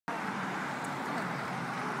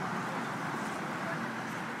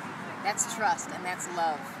That's trust and that's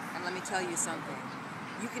love. And let me tell you something.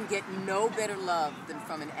 You can get no better love than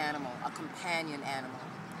from an animal, a companion animal.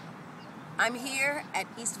 I'm here at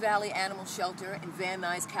East Valley Animal Shelter in Van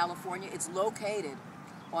Nuys, California. It's located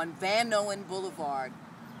on Vanowen Boulevard,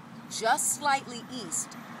 just slightly east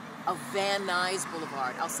of Van Nuys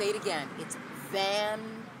Boulevard. I'll say it again. It's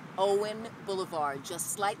Vanowen Boulevard,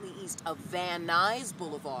 just slightly east of Van Nuys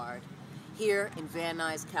Boulevard, here in Van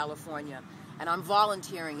Nuys, California. And I'm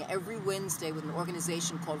volunteering every Wednesday with an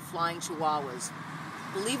organization called Flying Chihuahuas.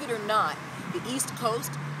 Believe it or not, the East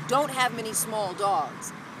Coast don't have many small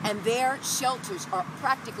dogs, and their shelters are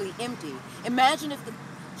practically empty. Imagine if the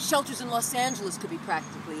shelters in Los Angeles could be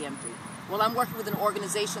practically empty. Well, I'm working with an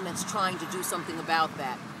organization that's trying to do something about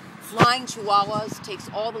that. Flying Chihuahuas takes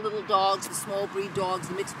all the little dogs, the small breed dogs,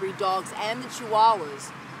 the mixed breed dogs, and the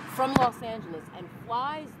Chihuahuas from Los Angeles and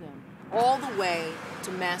flies them all the way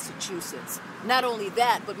to Massachusetts. Not only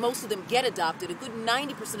that, but most of them get adopted. A good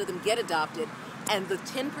 90% of them get adopted, and the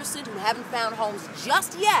 10% who haven't found homes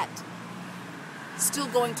just yet, still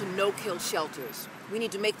going to no-kill shelters. We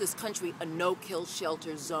need to make this country a no-kill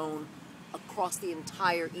shelter zone across the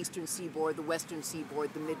entire eastern seaboard, the western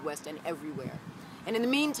seaboard, the Midwest, and everywhere. And in the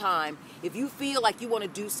meantime, if you feel like you want to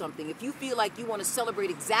do something, if you feel like you want to celebrate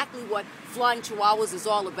exactly what Flying Chihuahuas is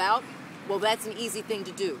all about, well, that's an easy thing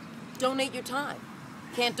to do. Donate your time.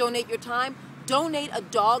 Can't donate your time? Donate a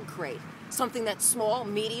dog crate. Something that's small,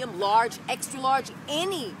 medium, large, extra large,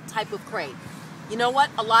 any type of crate. You know what?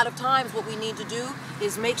 A lot of times what we need to do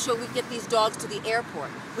is make sure we get these dogs to the airport.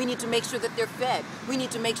 We need to make sure that they're fed. We need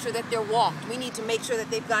to make sure that they're walked. We need to make sure that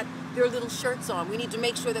they've got their little shirts on. We need to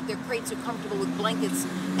make sure that their crates are comfortable with blankets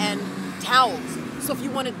and towels. So if you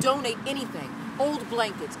want to donate anything, old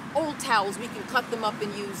blankets, old towels, we can cut them up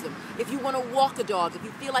and use them. If you want to walk a dog, if you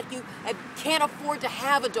feel like you can't afford to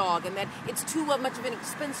have a dog and that it's too much of an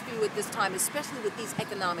expense for you at this time, especially with these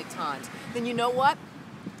economic times, then you know what?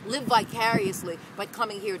 Live vicariously by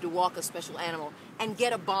coming here to walk a special animal and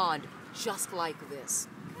get a bond just like this.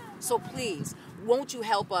 So please, won't you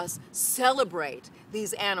help us celebrate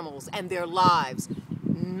these animals and their lives,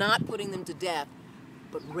 not putting them to death,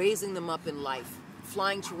 but raising them up in life.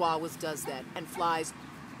 Flying Chihuahuas does that and flies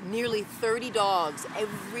nearly 30 dogs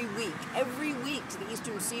every week to the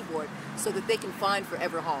eastern seaboard so that they can find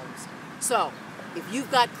forever homes. So if you've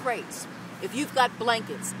got crates, if you've got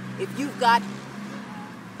blankets, if you've got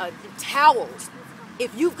towels,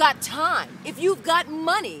 if you've got time, if you've got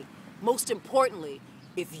money, most importantly,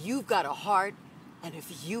 if you've got a heart and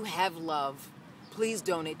if you have love, please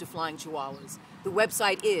donate to Flying Chihuahuas. The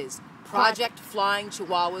website is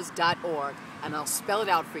projectflyingchihuahuas.org, and I'll spell it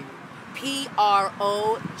out for you. Project,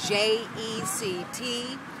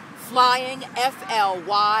 flying, F-L-Y-I-N-G,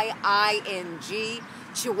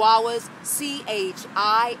 Chihuahuas,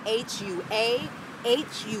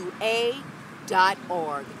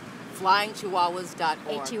 CHIHUAHUA.org. FlyingChihuahuas.org.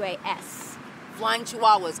 H-U-A-S. Flying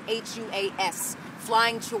Chihuahuas, H-U-A-S.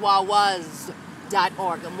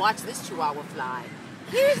 FlyingChihuahuas.org. And watch this Chihuahua fly.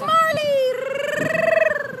 Here's Marley!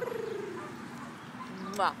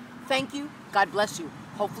 Thank you. God bless you.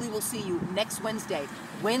 Hopefully we'll see you next Wednesday.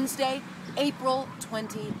 Wednesday, April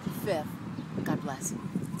 25th. God bless.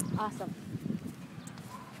 Awesome.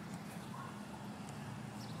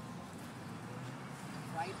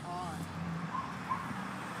 Right on.